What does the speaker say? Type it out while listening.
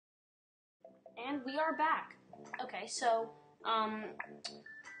And we are back. Okay, so now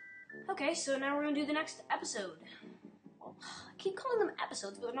we're gonna do the next episode. I keep calling them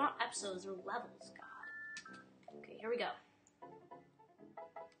episodes, but they're not episodes, they're levels, God. Okay, here we go.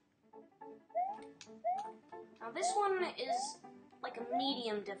 Now this one is like a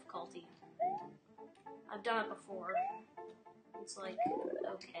medium difficulty. I've done it before. It's like,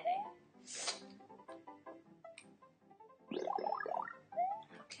 okay.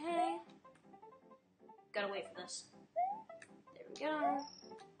 Okay. Gotta wait for this. There we go.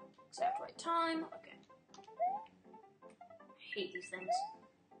 Exact right time. Okay. I hate these things.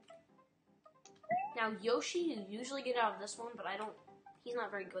 Now, Yoshi, you usually get out of this one, but he's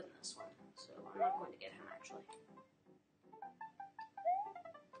not very good in this one. So I'm not going to get him, actually.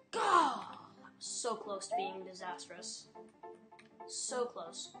 God! That was so close to being disastrous. So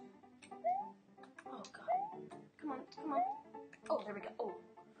close. Oh, God. Come on, come on. Oh, there we go. Oh.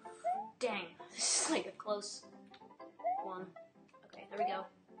 Dang. This is like a close one. Okay, there we go.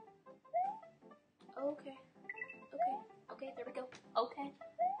 Okay. Okay. Okay, there we go. Okay.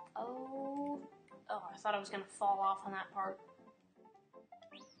 Oh. Oh, I thought I was gonna fall off on that part.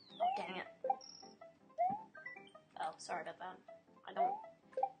 Oh, dang it. Oh, sorry about that. I don't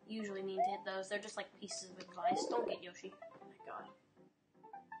usually mean to hit those. They're just like pieces of advice. Don't get Yoshi. Oh my god.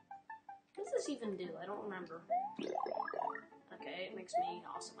 What does this even do? I don't remember. Okay, it makes me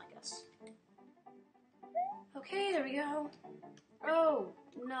awesome, I guess. Okay, there we go. Oh,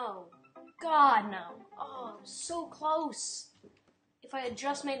 no. God, no. Oh, it was so close. If I had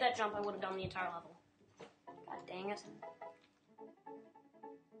just made that jump, I would have done the entire level. God dang it.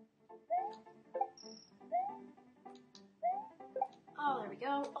 Oh, there we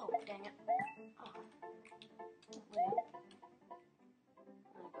go. Oh, dang it. Oh.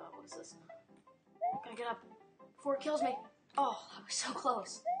 Oh god, what is this? Gotta get up before it kills me. Oh, I was so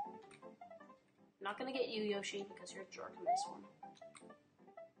close. I'm not gonna get you, Yoshi, because you're a jerk in this one.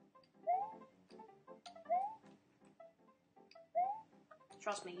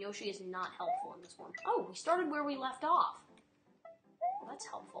 Trust me, Yoshi is not helpful in this one. Oh, we started where we left off. Well, that's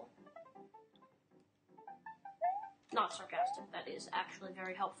helpful. Not sarcastic, that is actually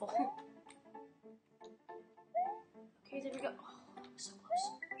very helpful. Okay, there we go. Oh, that was so close.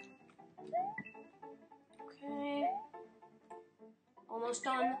 Okay. Almost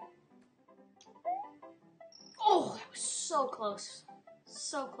done. Oh, that was so close.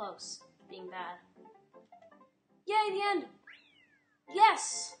 So close to being bad. Yay, the end!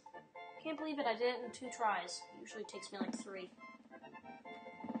 Yes! Can't believe it, I did it in 2 tries. It usually takes me like 3.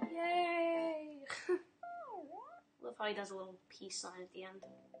 Yay! Love how he does a little peace sign at the end.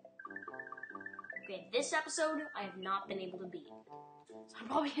 Okay, this episode I have not been able to beat. So I'm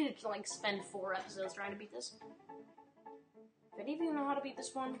probably gonna like spend 4 episodes trying to beat this. If any of you know how to beat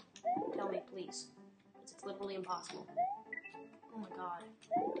this one, tell me, please. Because it's literally impossible. Oh my god.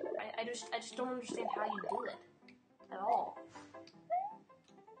 I just don't understand how you do it. At all.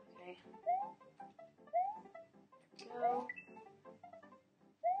 Okay. There we go.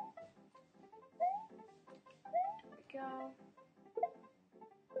 There we go.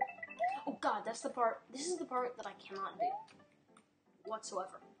 Oh god, that's the part. This is the part that I cannot do.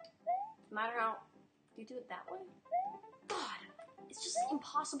 Whatsoever. No matter how. Do you do it that way? God! It's just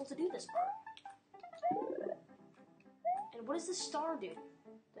impossible to do this part. And what does this star do?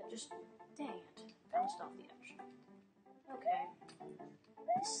 That just, dang it, bounced off the edge. Okay.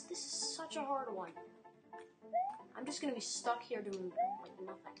 This is such a hard one. I'm just gonna be stuck here doing, like,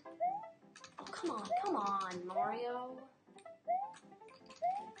 nothing. Oh, come on, Mario.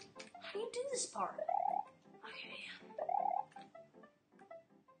 How do you do this part? Okay.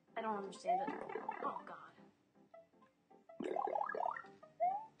 I don't understand it. Oh, God.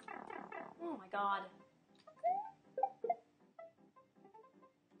 Oh my god.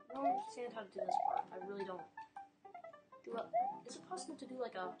 I don't understand how to do this part. I really don't. Is it possible to do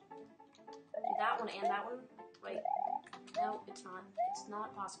like do that one and that one? Right? No, it's not. It's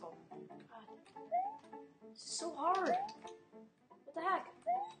not possible. God. This is so hard. What the heck?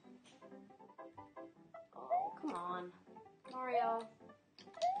 Oh, come on. Mario.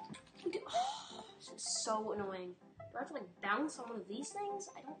 Oh, this is so annoying. Do I have to like bounce on one of these things?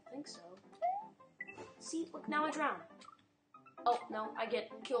 I don't think so. See, look, now I drown. Oh, no, I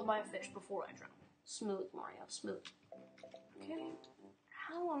get killed by a fish before I drown. Smooth, Mario, smooth. Okay,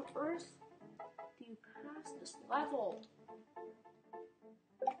 how on earth do you pass this level?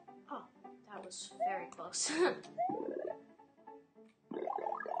 Oh, that was very close. Okay.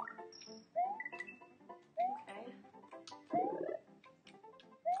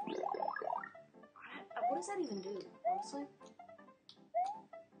 What does that even do, honestly?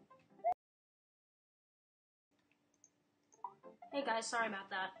 Hey guys, sorry about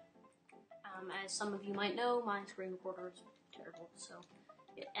that. As some of you might know, my screen recorder is terrible, so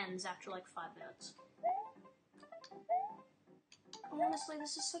it ends after like 5 minutes. Honestly,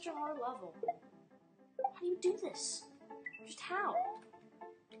 this is such a hard level. How do you do this? Just how?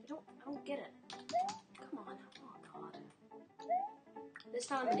 I don't get it. Come on. Oh god. This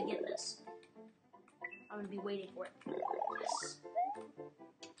time I'm gonna get this. I'm gonna be waiting for it. Yes.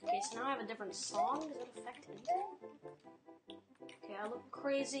 Okay, so now I have a different song. Does that affect anything? Okay, I look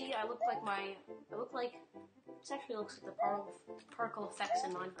crazy. I look like this actually looks like the particle effects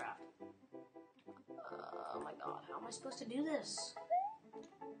in Minecraft. Oh my god, how am I supposed to do this?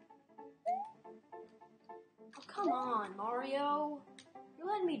 Oh, come on, Mario. You're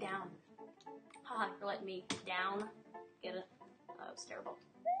letting me down. Haha, you're letting me down. Get it? That was terrible.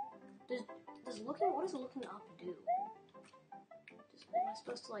 What does looking up do? Am I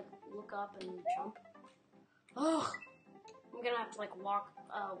supposed to, like, look up and jump? Ugh! I'm gonna have to, like, watch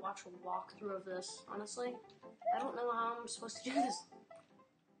a walkthrough of this, honestly. I don't know how I'm supposed to do this.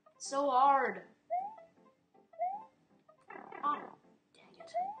 It's so hard. Oh, dang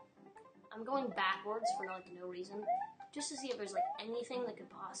it. I'm going backwards for, like, no reason. Just to see if there's, like, anything that could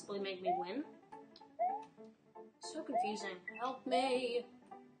possibly make me win. So confusing. Help me!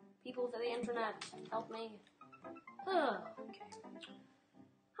 People of the internet, help me. Okay.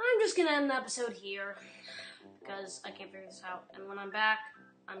 I'm just gonna end the episode here, because I can't figure this out. And when I'm back,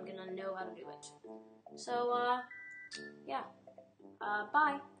 I'm gonna know how to do it. So, yeah.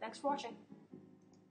 Bye. Thanks for watching.